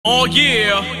Oh,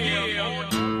 yeah.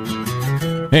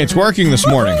 Hey, it's working this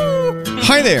morning.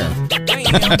 Hi there.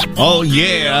 Oh,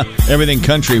 yeah. Everything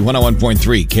Country,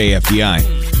 101.3 KFDI.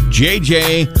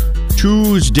 JJ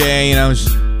Tuesday, and I was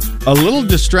a little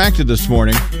distracted this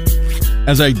morning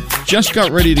as I just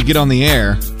got ready to get on the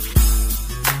air.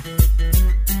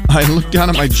 I looked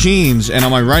down at my jeans, and on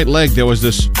my right leg, there was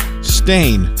this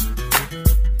stain.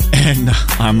 And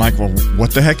I'm like, well,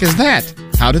 what the heck is that?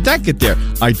 How did that get there?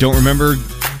 I don't remember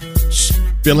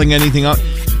spilling anything out.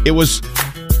 It was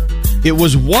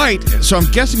white, so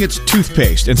I'm guessing it's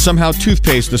toothpaste. And somehow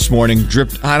toothpaste this morning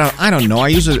dripped. I don't know. I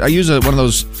use one of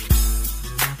those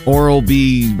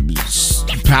Oral-B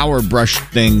power brush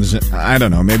things. I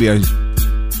don't know. Maybe I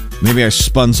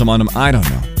spun some on them. I don't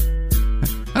know.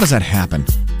 How does that happen?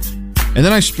 And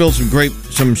then I spilled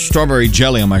some strawberry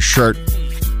jelly on my shirt.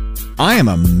 I am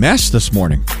a mess this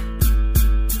morning.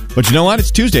 But you know what? It's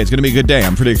Tuesday. It's going to be a good day.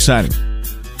 I'm pretty excited.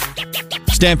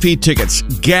 Stampede tickets.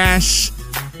 Gas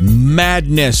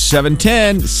Madness.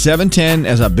 710,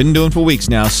 as I've been doing for weeks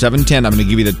now. 710. I'm going to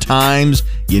give you the times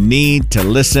you need to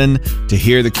listen to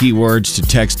hear the keywords to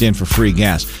text in for free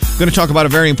gas. I'm going to talk about a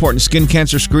very important skin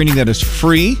cancer screening that is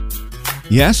free.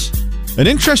 Yes. An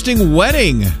interesting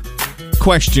wedding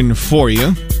question for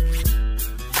you.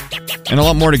 And a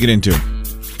lot more to get into.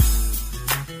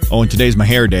 Oh, and today's my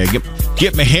hair day.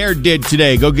 Get my hair did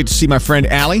today. Go get to see my friend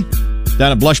Allie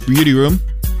down at Blush Beauty Room.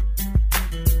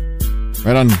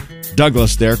 Right on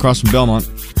Douglas there, across from Belmont.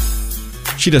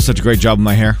 She does such a great job with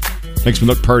my hair. Makes me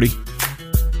look purty.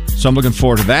 So I'm looking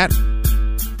forward to that.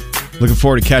 Looking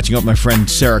forward to catching up with my friend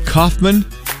Sarah Kaufman.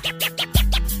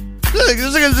 Look,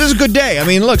 this is a good day. I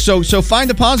mean, look, so find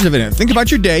the positive in it. Think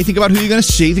about your day. Think about who you're going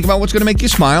to see. Think about what's going to make you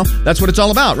smile. That's what it's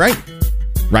all about, right?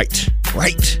 Right.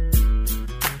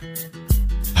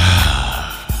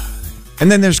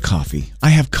 And then there's coffee. I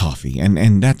have coffee,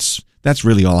 and that's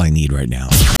really all I need right now.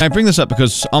 I bring this up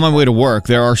because on my way to work,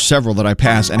 there are several that I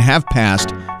pass and have passed,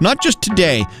 not just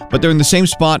today, but they're in the same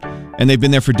spot, and they've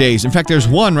been there for days. In fact, there's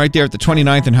one right there at the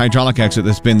 29th and Hydraulic exit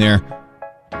that's been there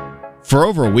for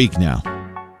over a week now.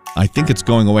 I think it's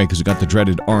going away because it got the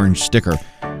dreaded orange sticker.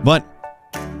 But,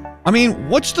 I mean,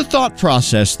 what's the thought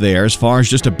process there as far as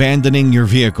just abandoning your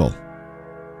vehicle?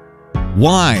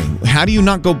 Why? How do you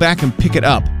not go back and pick it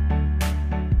up?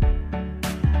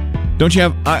 Don't you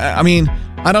have, I mean,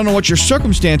 I don't know what your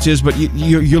circumstance is, but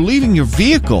you're leaving your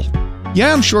vehicle.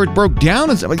 Yeah, I'm sure it broke down.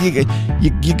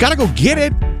 You got to go get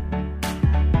it.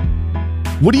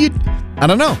 What do you, I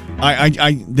don't know.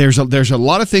 There's a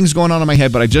lot of things going on in my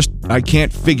head, but I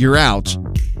can't figure out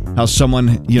how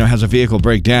someone, has a vehicle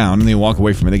break down and they walk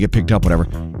away from it, they get picked up, whatever,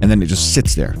 and then it just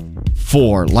sits there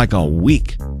for like a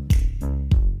week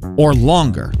or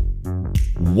longer.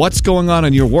 What's going on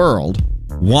in your world?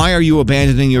 Why are you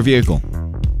abandoning your vehicle?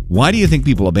 Why do you think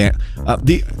people abandon?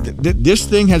 This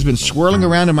thing has been swirling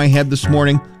around in my head this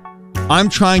morning. I'm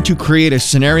trying to create a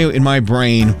scenario in my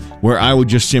brain where I would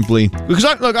just simply, because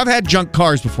I've had junk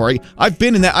cars before. I've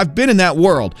been in that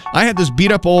world. I had this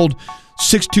beat up old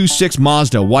 626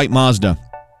 Mazda, white Mazda,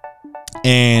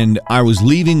 and I was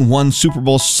leaving one Super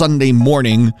Bowl Sunday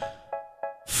morning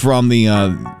from the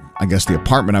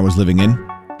apartment I was living in,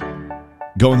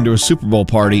 going to a Super Bowl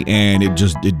party, and it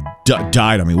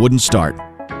died on me. Wouldn't start.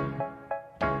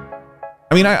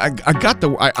 I mean, I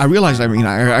realized,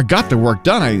 I got the work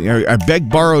done. I begged,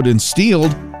 borrowed, and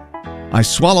stealed. I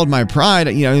swallowed my pride.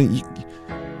 In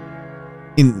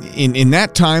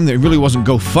that time, there really wasn't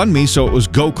GoFundMe, so it was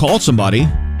go call somebody.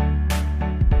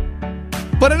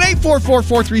 But at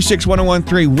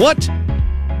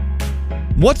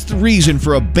 844-436-1013, what's the reason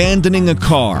for abandoning a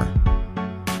car?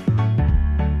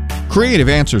 Creative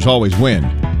answers always win.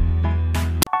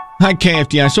 Hi,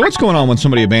 KFDI. So what's going on when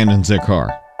somebody abandons their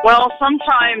car? Well,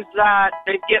 sometimes that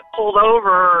they get pulled over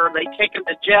or they take them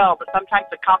to jail, but sometimes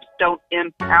the cops don't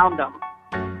impound them.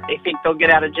 They think they'll get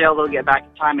out of jail, they'll get back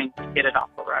in time and get it off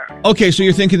the road. Okay, so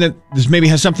you're thinking that this maybe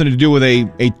has something to do with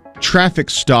a traffic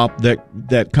stop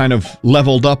that kind of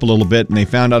leveled up a little bit, and they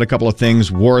found out a couple of things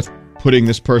worth putting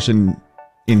this person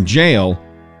in jail.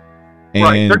 And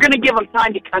right, they're going to give them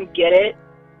time to come get it,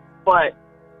 but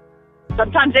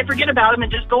sometimes they forget about them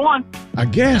and just go on. I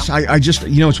guess. I just,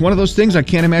 it's one of those things I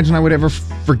can't imagine I would ever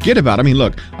forget about. I mean,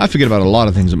 look, I forget about a lot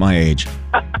of things at my age.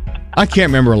 I can't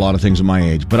remember a lot of things at my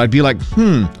age, but I'd be like,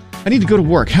 I need to go to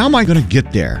work. How am I going to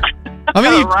get there? I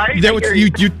mean, right?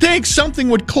 you'd think something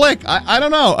would click. I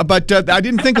don't know, but I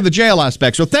didn't think of the jail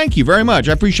aspect, so thank you very much.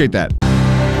 I appreciate that.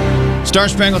 Star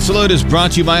Spangled Salute is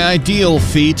brought to you by Ideal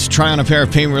Feet. Try on a pair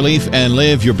of pain relief and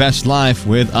live your best life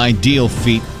with Ideal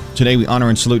Feet. Today we honor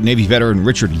and salute Navy veteran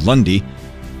Richard Lundy.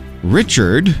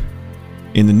 Richard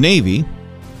In the Navy,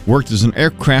 worked as an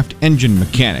aircraft engine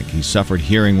mechanic. He suffered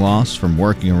hearing loss from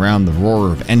working around the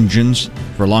roar of engines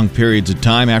for long periods of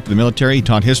time. After the military, he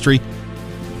taught history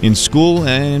in school,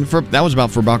 and that was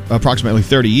about approximately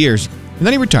 30 years. And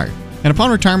then he retired. And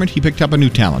upon retirement, he picked up a new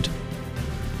talent.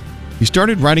 He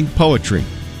started writing poetry.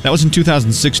 That was in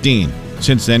 2016.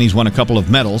 Since then, he's won a couple of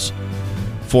medals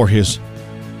for his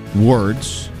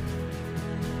words.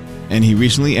 And he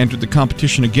recently entered the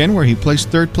competition again, where he placed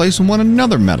third place and won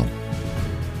another medal.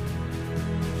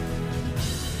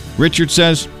 Richard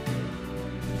says,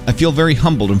 I feel very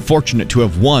humbled and fortunate to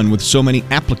have won with so many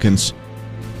applicants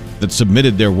that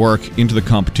submitted their work into the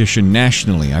competition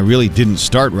nationally. I really didn't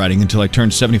start writing until I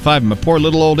turned 75, and my poor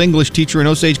little old English teacher in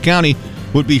Osage County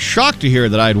would be shocked to hear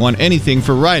that I had won anything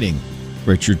for writing,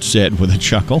 Richard said with a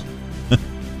chuckle.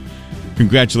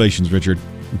 Congratulations, Richard.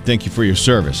 Thank you for your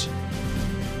service.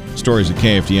 Stories at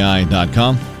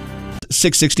KFDI.com.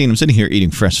 6:16, I'm sitting here eating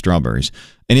fresh strawberries.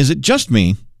 And is it just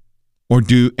me,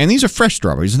 and these are fresh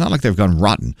strawberries, it's not like they've gone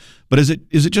rotten, but is it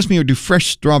just me, or do fresh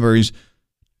strawberries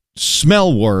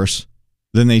smell worse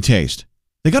than they taste?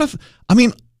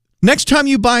 Next time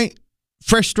you buy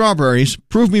fresh strawberries,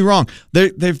 prove me wrong.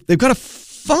 They've got a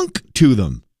funk to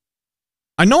them.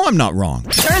 I know I'm not wrong.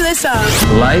 Turn this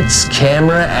on. Lights,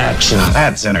 camera, action.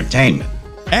 That's entertainment.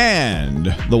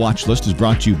 And the watch list is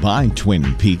brought to you by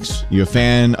Twin Peaks. You a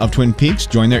fan of Twin Peaks?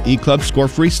 Join their e-club, score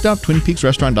free stuff.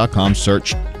 TwinPeaksRestaurant.com,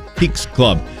 search Peaks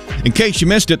Club. In case you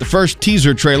missed it, the first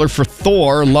teaser trailer for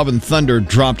Thor: Love and Thunder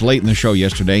dropped late in the show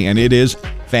yesterday, and it is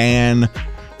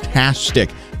fantastic.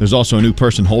 There's also a new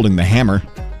person holding the hammer.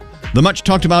 The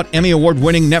much-talked-about Emmy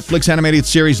Award-winning Netflix animated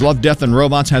series Love, Death, and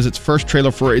Robots has its first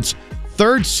trailer for its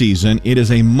third season. It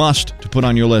is a must to put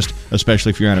on your list,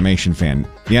 especially if you're an animation fan.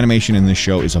 The animation in this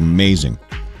show is amazing.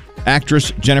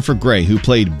 Actress Jennifer Grey, who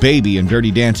played Baby in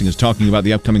Dirty Dancing, is talking about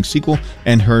the upcoming sequel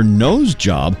and her nose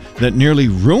job that nearly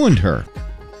ruined her.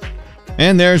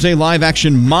 And there's a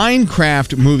live-action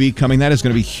Minecraft movie coming. That is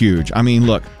going to be huge. I mean,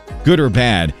 look, good or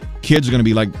bad, kids are going to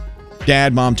be like,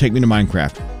 Dad, Mom, take me to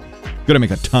Minecraft. Going to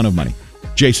make a ton of money.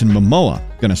 Jason Momoa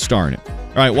going to star in it.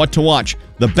 All right, what to watch?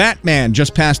 The Batman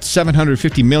just passed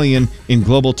 $750 million in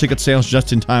global ticket sales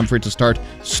just in time for it to start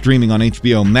streaming on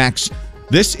HBO Max.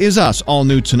 This Is Us, all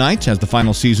new tonight as the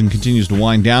final season continues to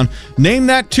wind down. Name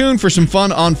that tune for some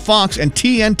fun on Fox, and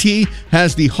TNT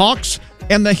has the Hawks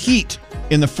and the Heat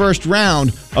in the first round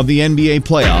of the NBA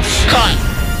playoffs. Cut.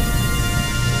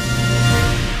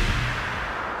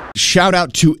 Shout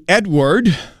out to Edward,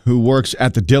 who works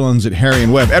at the Dillons at Harry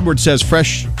and Webb. Edward says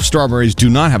fresh strawberries do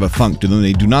not have a funk to them.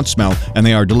 They do not smell, and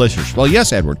they are delicious. Well,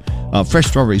 yes, Edward, fresh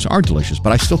strawberries are delicious,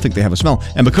 but I still think they have a smell.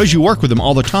 And because you work with them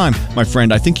all the time, my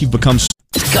friend, I think you've become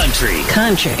Country.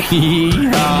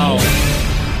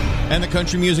 And the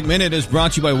Country Music Minute is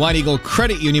brought to you by White Eagle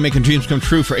Credit Union, making dreams come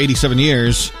true for 87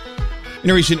 years. In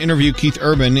a recent interview, Keith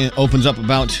Urban opens up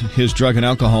about his drug and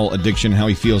alcohol addiction, how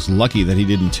he feels lucky that he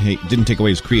didn't take away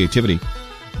his creativity.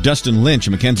 Dustin Lynch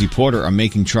and Mackenzie Porter are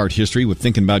making chart history with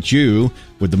Thinking About You,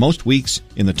 with the most weeks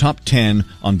in the top 10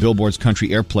 on Billboard's country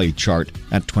airplay chart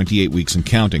at 28 weeks and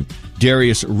counting.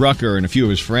 Darius Rucker and a few of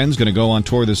his friends going to go on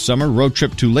tour this summer. Road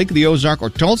trip to Lake of the Ozark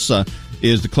or Tulsa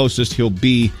is the closest he'll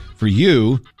be for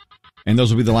you, and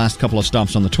those will be the last couple of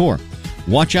stops on the tour.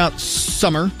 Watch out,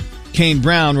 summer. Kane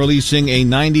Brown releasing a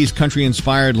 90s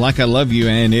country-inspired Like I Love You,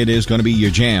 and it is going to be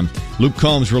your jam. Luke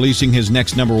Combs releasing his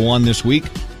next number one this week.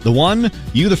 The one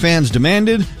you, the fans,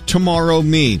 demanded, Tomorrow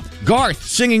Me. Garth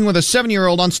singing with a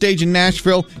 7-year-old on stage in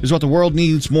Nashville is what the world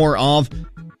needs more of.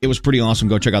 It was pretty awesome.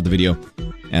 Go check out the video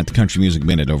at the Country Music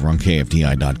Minute over on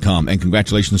KFDI.com. And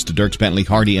congratulations to Dierks Bentley,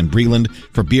 Hardy, and Breland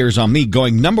for Beers on Me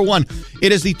going number one.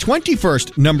 It is the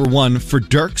 21st number one for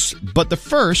Dierks, but the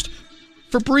first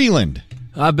for Breland.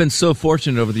 I've been so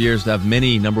fortunate over the years to have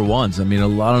many number ones. I mean, a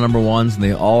lot of number ones, and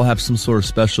they all have some sort of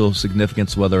special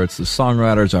significance, whether it's the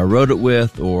songwriters I wrote it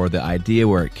with or the idea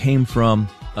where it came from.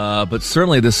 But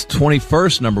certainly this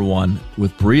 21st number one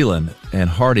with Breland and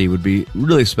Hardy would be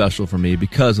really special for me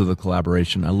because of the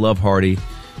collaboration. I love Hardy.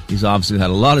 He's obviously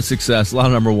had a lot of success, a lot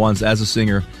of number ones as a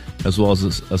singer as well as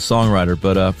a songwriter.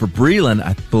 But for Breland,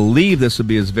 I believe this would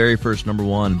be his very first number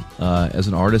one as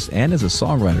an artist and as a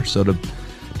songwriter. So to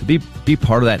be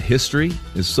part of that history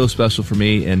is so special for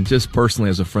me, and just personally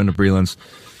as a friend of Breland's,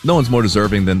 no one's more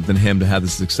deserving than him to have the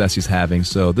success he's having.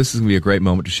 So this is going to be a great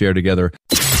moment to share together.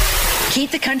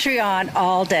 Keep the country on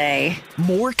all day.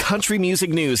 More country music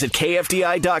news at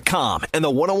KFDI.com and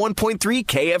the 101.3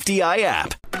 KFDI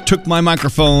app. Took my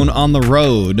microphone on the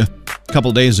road a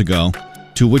couple days ago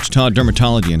to Wichita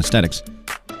Dermatology and Aesthetics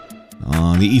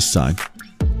on the east side.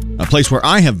 a place where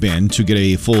I have been to get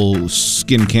a full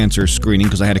skin cancer screening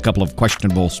because I had a couple of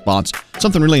questionable spots.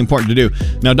 Something really important to do.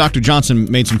 Now, Dr. Johnson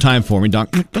made some time for me.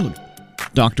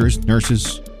 Doctors,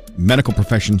 nurses, medical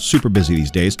profession, super busy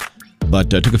these days.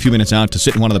 But took a few minutes out to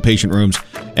sit in one of the patient rooms,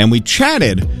 and we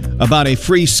chatted about a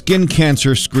free skin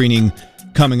cancer screening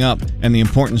coming up and the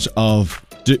importance of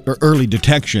early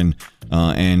detection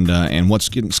and what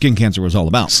skin cancer was all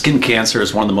about. Skin cancer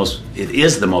is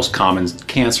the most common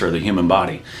cancer of the human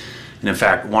body. And in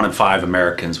fact, 1 in 5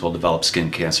 Americans will develop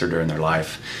skin cancer during their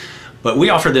life. But we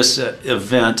offer this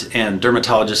event, and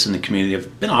dermatologists in the community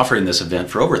have been offering this event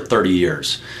for over 30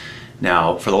 years.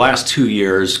 Now, for the last 2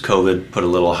 years, COVID put a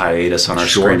little hiatus on our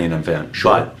screening event.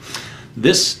 But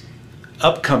this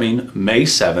upcoming May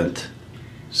 7th,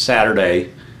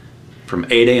 Saturday, from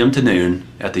 8 a.m. to noon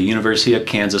at the University of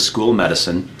Kansas School of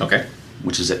Medicine,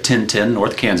 which is at 1010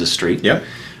 North Kansas Street,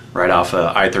 right off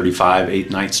I-35,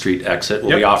 9th Street exit.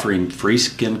 We'll be offering free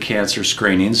skin cancer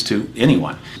screenings to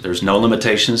anyone. There's no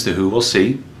limitations to who we'll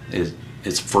see.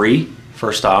 It's free.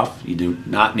 First off, you do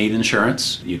not need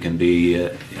insurance. You can be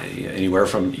anywhere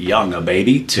from young, a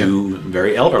baby, to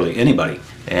very elderly, anybody.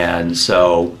 And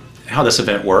so how this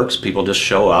event works, people just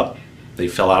show up, they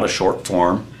fill out a short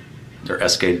form, they're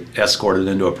escorted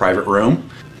into a private room.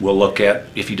 We'll look at,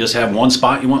 if you just have one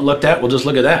spot you want looked at, we'll just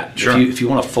look at that. Sure. If you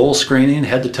want a full screening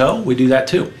head to toe, we do that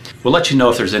too. We'll let you know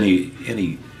if there's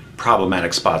any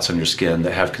problematic spots on your skin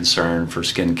that have concern for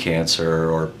skin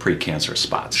cancer or precancerous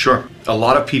spots. Sure. A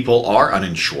lot of people are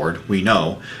uninsured, we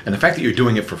know, and the fact that you're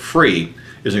doing it for free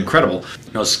is incredible.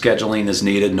 No scheduling is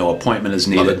needed, no appointment is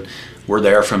needed. We're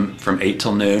there from 8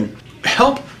 till noon.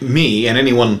 Help me and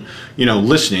anyone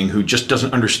listening who just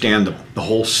doesn't understand the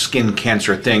whole skin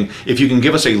cancer thing. If you can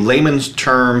give us a layman's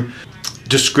term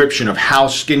description of how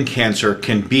skin cancer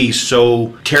can be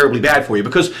so terribly bad for you,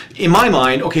 because in my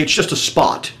mind, it's just a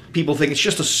spot. People think it's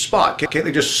just a spot. Okay,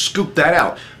 they just scoop that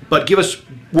out. But give us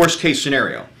worst case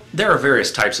scenario. There are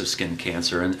various types of skin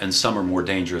cancer, and some are more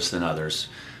dangerous than others.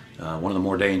 One of the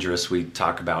more dangerous we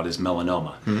talk about is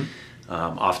melanoma.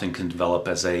 Often can develop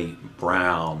as a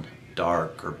brown,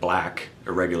 dark, or black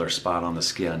irregular spot on the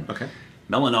skin.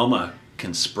 Melanoma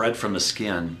can spread from the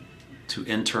skin to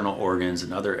internal organs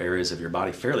and other areas of your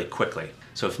body fairly quickly.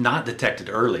 So if not detected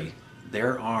early,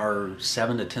 there are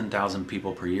 7,000 to 10,000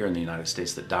 people per year in the United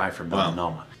States that die from melanoma.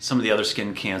 Wow. Some of the other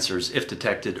skin cancers, if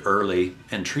detected early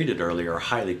and treated early, are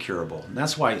highly curable. And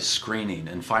that's why screening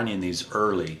and finding these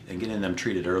early and getting them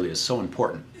treated early is so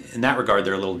important. In that regard,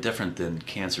 they're a little different than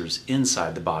cancers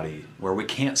inside the body where we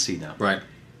can't see them. Right.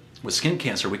 With skin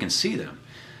cancer, we can see them.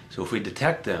 So if we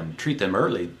detect them, treat them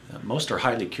early, most are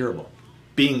highly curable.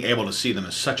 Being able to see them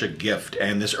is such a gift,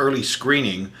 and this early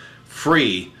screening,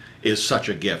 free, is such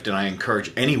a gift, and I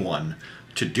encourage anyone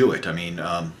to do it. I mean,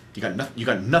 you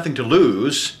got nothing to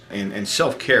lose, and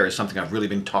self-care is something I've really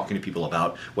been talking to people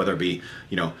about, whether it be,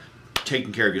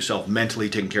 taking care of yourself mentally,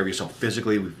 taking care of yourself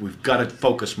physically. We've got to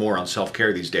focus more on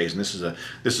self-care these days, and this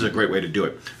is a great way to do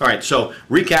it. All right, so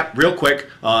recap real quick.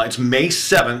 It's May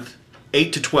 7th,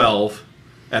 8 to 12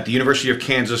 at the University of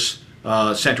Kansas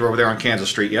Center over there on Kansas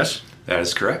Street, yes? That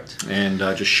is correct. And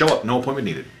just show up, no appointment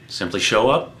needed. Simply show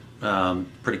up.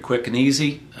 Pretty quick and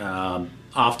easy.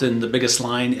 Often the biggest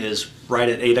line is right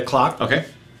at 8 o'clock. Okay.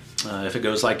 If it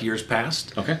goes like years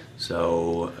past. Okay.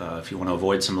 So if you want to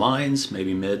avoid some lines,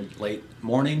 maybe late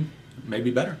morning,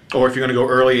 maybe better. Or if you're going to go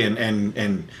early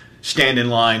and stand in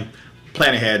line,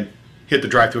 plan ahead, hit the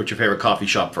drive-thru at your favorite coffee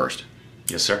shop first.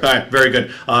 Yes, sir. All right, very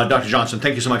good. Dr. Johnson,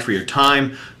 thank you so much for your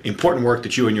time. Important work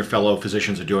that you and your fellow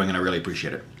physicians are doing, and I really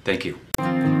appreciate it. Thank you.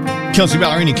 Kelsey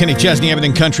Ballerini, Kenny Chesney,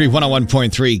 Everything Country,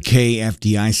 101.3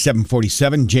 KFDI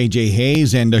 747, JJ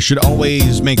Hayes, and should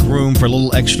always make room for a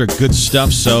little extra good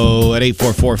stuff. So at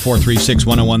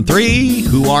 844-436-1013,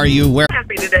 who are you? Where? I'm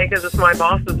happy today because it's my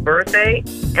boss's birthday,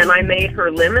 and I made her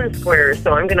lemon squares,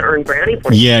 so I'm going to earn brownie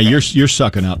points. Yeah, you're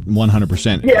sucking up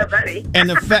 100%. Yeah, buddy. And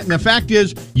the fact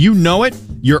is, you know it,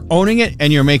 you're owning it,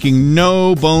 and you're making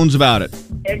no bones about it.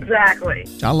 Exactly.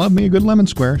 I love me a good lemon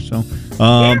square. So,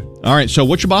 all right. So,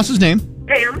 what's your boss's name?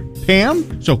 Pam.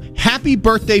 Pam. So, happy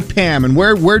birthday, Pam. And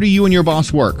where do you and your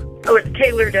boss work? Oh, it's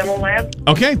Taylor Dental Lab.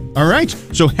 Okay. All right.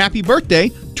 So, happy birthday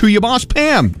to your boss,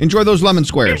 Pam. Enjoy those lemon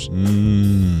squares.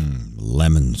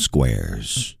 Lemon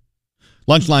squares.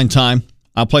 Lunchline time.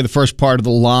 I'll play the first part of the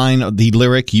line of the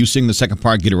lyric. You sing the second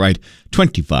part. Get it right.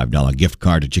 $25 gift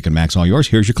card to Chicken Max. All yours.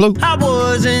 Here's your clue. I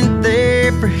wasn't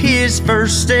there for his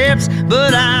first steps,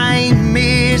 but I ain't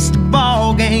missed a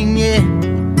ball game yet.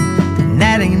 And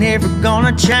that ain't ever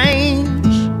gonna change.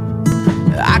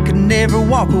 I could never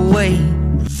walk away.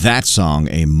 that song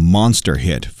a monster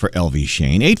hit for LV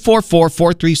Shane.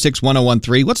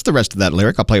 844-436-1013. What's the rest of that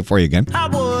lyric? I'll play it for you again. I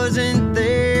wasn't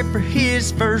there for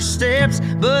his first steps,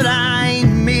 but I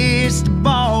ain't missed a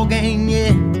ball game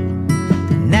yet.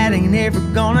 And that ain't ever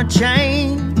gonna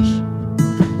change.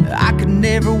 I could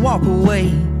never walk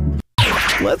away.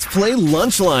 Let's play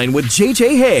Lunchline with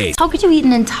JJ Hayes. How could you eat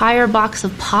an entire box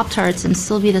of Pop-Tarts and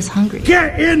still be this hungry?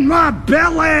 Get in my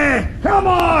belly! Come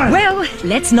on! Well,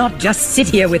 let's not just sit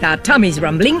here with our tummies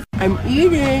rumbling. I'm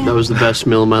eating. That was the best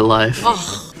meal of my life.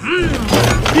 Oh.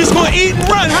 He's going to eat and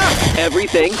run, huh?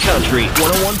 Everything Country,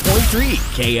 101.3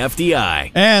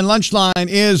 KFDI. And Lunchline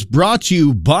is brought to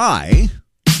you by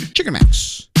Chicken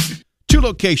Max. 2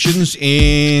 locations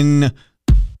in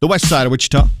the west side of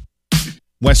Wichita.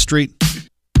 West Street,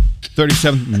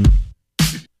 37th and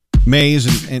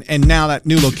Mays, and now that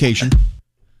new location,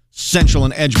 Central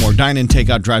and Edgemore. Dine-in,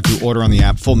 takeout, drive-thru, order on the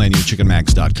app, full menu,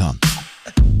 chickenmax.com.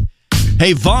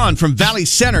 Hey, Vaughn from Valley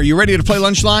Center, you ready to play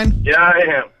Lunchline? Yeah, I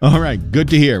am. All right, good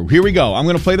to hear. Here we go. I'm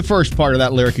going to play the first part of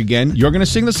that lyric again. You're going to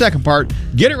sing the second part.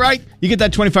 Get it right, you get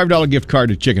that $25 gift card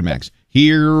to Chicken Max.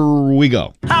 Here we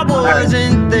go. I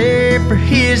wasn't there for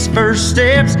his first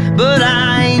steps, but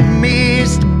I ain't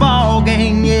missed a ball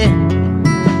game yet.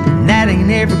 And that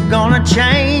ain't ever gonna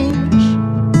change.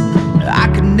 I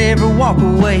could never walk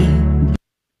away.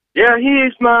 Yeah,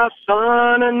 he's my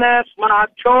son, and that's my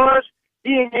choice.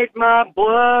 He ain't my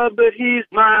blood, but he's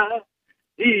my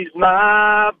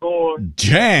boy.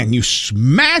 Dang, you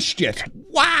smashed it.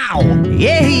 Wow.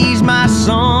 Yeah, he's my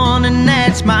son, and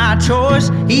that's my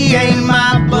choice. He ain't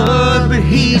my blood, but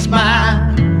he's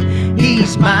my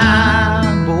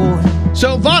boy.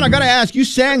 So, Vaughn, I got to ask, you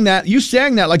sang that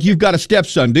like you've got a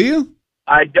stepson, do you?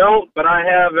 I don't, but I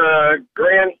have a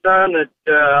grandson that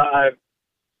I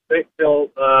think feel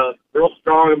real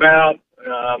strong about.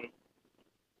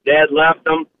 Dad left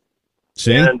him.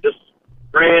 See? And just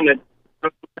praying that.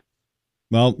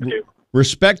 Well,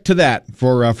 respect to that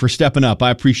for stepping up. I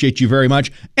appreciate you very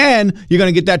much. And you're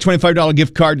going to get that $25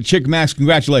 gift card to Chicken Max.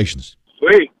 Congratulations.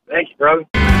 Sweet. Thank you, brother.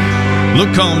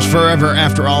 Luke Combs, Forever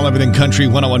After All, Everything Country,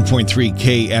 101.3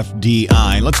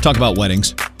 KFDI. Let's talk about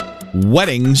weddings.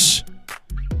 Weddings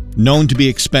known to be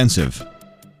expensive.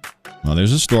 Well,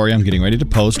 there's a story I'm getting ready to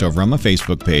post over on my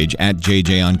Facebook page at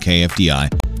JJ on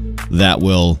KFDI that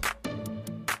will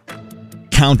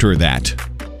counter that.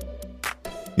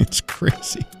 It's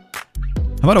crazy.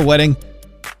 How about a wedding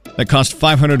that cost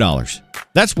 $500?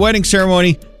 That's wedding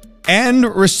ceremony and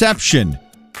reception.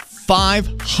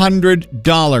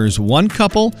 $500. One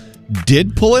couple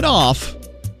did pull it off.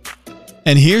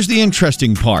 And here's the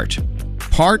interesting part.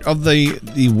 Part of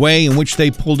the way in which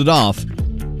they pulled it off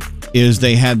is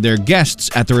they had their guests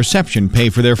at the reception pay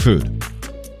for their food.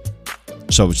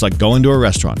 So it's like going to a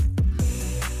restaurant.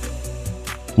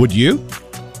 Would you?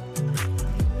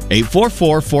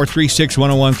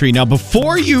 844-436-1013. Now,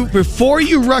 before you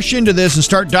rush into this and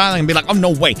start dialing and be like, oh,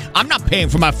 no way, I'm not paying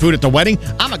for my food at the wedding.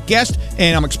 I'm a guest,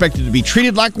 and I'm expected to be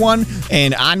treated like one,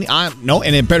 and no,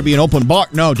 and it better be an open bar.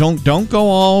 No, don't go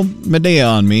all Medea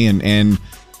on me, and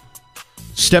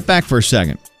step back for a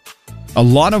second. A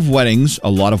lot of weddings,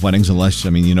 unless,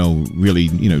 really,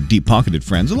 deep-pocketed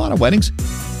friends, a lot of weddings,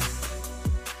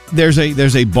 there's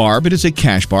a bar, but it's a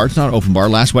cash bar. It's not an open bar.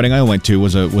 Last wedding I went to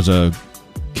was a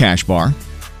cash bar.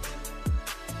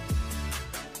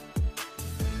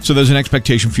 So there's an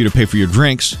expectation for you to pay for your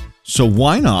drinks. So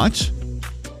why not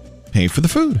pay for the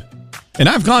food? And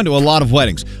I've gone to a lot of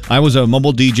weddings. I was a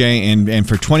mobile DJ, and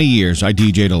for 20 years, I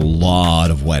DJ'd a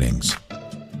lot of weddings.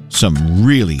 Some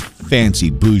really fancy,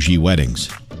 bougie weddings.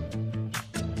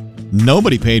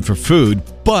 Nobody paid for food,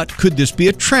 but could this be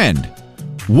a trend?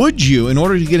 Would you, in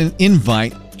order to get an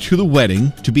invite to the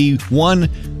wedding, to be one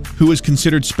who is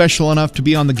considered special enough to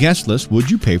be on the guest list, would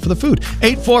you pay for the food?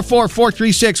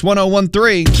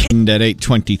 844-436-1013. And at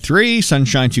 8:23,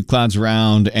 sunshine, 2 clouds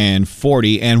around, and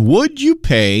 40. And would you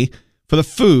pay for the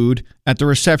food at the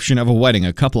reception of a wedding?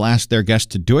 A couple asked their guests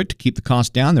to do it to keep the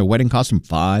cost down. Their wedding cost them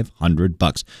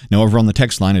 $500. Now, over on the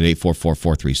text line at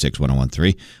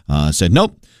 844-436-1013, said,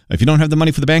 nope. If you don't have the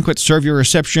money for the banquet, serve your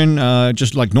reception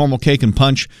just like normal cake and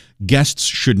punch. Guests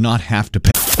should not have to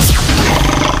pay.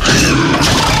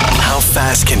 How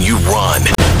fast can you run?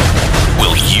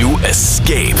 Will you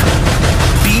escape?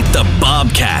 Beat the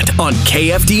Bobcat on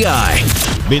KFDI.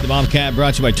 Beat the Bobcat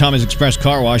brought to you by Tommy's Express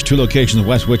Car Wash. 2 locations in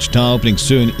West Wichita, opening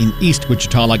soon in East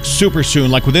Wichita, like super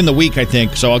soon, like within the week, I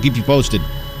think. So I'll keep you posted.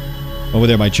 Over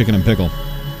there by Chicken and Pickle.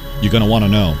 You're going to want to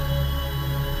know.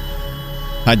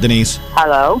 Hi, Denise.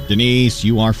 Hello. Denise,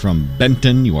 you are from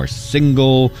Benton. You are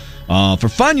single. For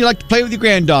fun, you like to play with your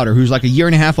granddaughter, who's like a year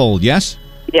and a half old, yes?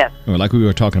 Yes. Or like we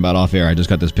were talking about off air, I just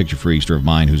got this picture for Easter of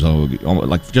mine who's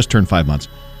like just turned 5 months.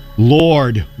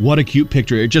 Lord, what a cute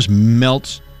picture. It just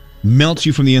melts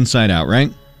you from the inside out,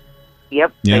 right?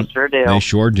 Yep, Yep, they sure do. They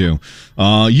sure do.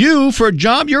 You, for a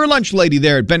job, you're a lunch lady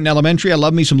there at Benton Elementary. I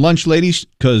love me some lunch ladies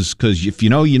because if you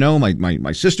know,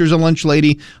 my sister's a lunch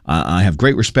lady. I have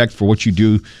great respect for what you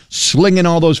do, slinging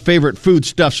all those favorite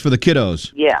foodstuffs for the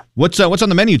kiddos. Yeah. What's on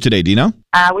the menu today? Do you know?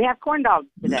 We have corn dogs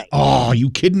today. Oh, are you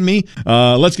kidding me?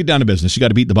 Let's get down to business. You got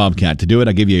to beat the Bobcat. To do it,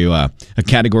 I give you a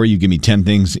category. You give me 10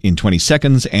 things in 20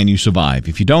 seconds, and you survive.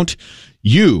 If you don't,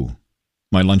 you,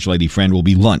 my lunch lady friend, will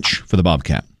be lunch for the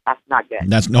Bobcat. That's not good.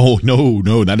 That's no.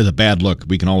 That is a bad look.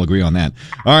 We can all agree on that.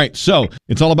 All right, so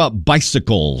it's all about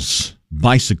bicycles.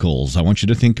 Bicycles. I want you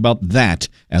to think about that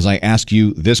as I ask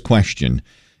you this question.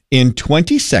 In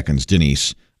 20 seconds,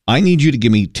 Denise, I need you to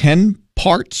give me 10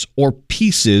 parts or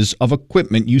pieces of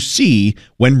equipment you see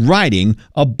when riding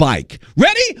a bike.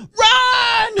 Ready?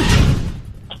 Run!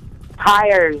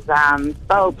 Tires,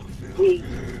 spokes, seats,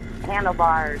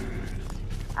 handlebars,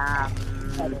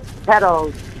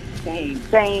 pedals,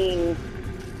 chain,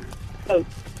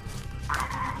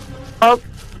 spokes,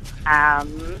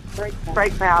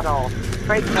 brake paddle,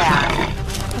 brake pad,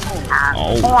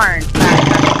 horn.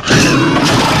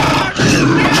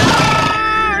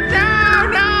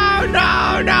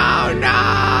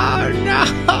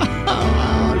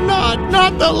 No,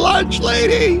 not the lunch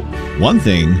lady. One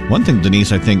thing,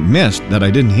 Denise, I think missed that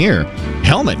I didn't hear.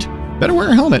 Helmet. Better wear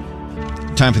a helmet.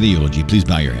 Time for the eulogy. Please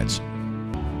bow your heads.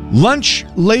 Lunch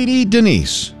lady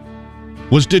Denise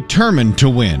was determined to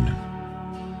win.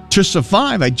 To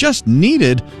survive, I just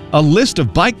needed a list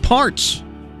of bike parts.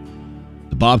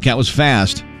 The Bobcat was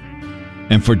fast,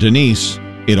 and for Denise,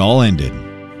 it all ended.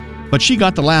 But she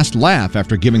got the last laugh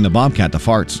after giving the Bobcat the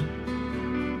farts.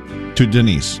 To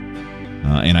Denise.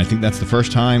 And I think that's the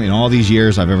first time in all these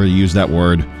years I've ever used that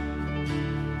word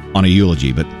on a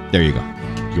eulogy, but there you go.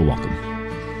 You're welcome.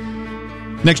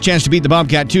 Next chance to beat the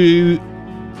Bobcat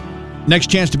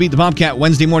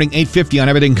Wednesday morning, 8:50 on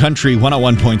Everything Country,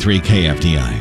 101.3 KFDI.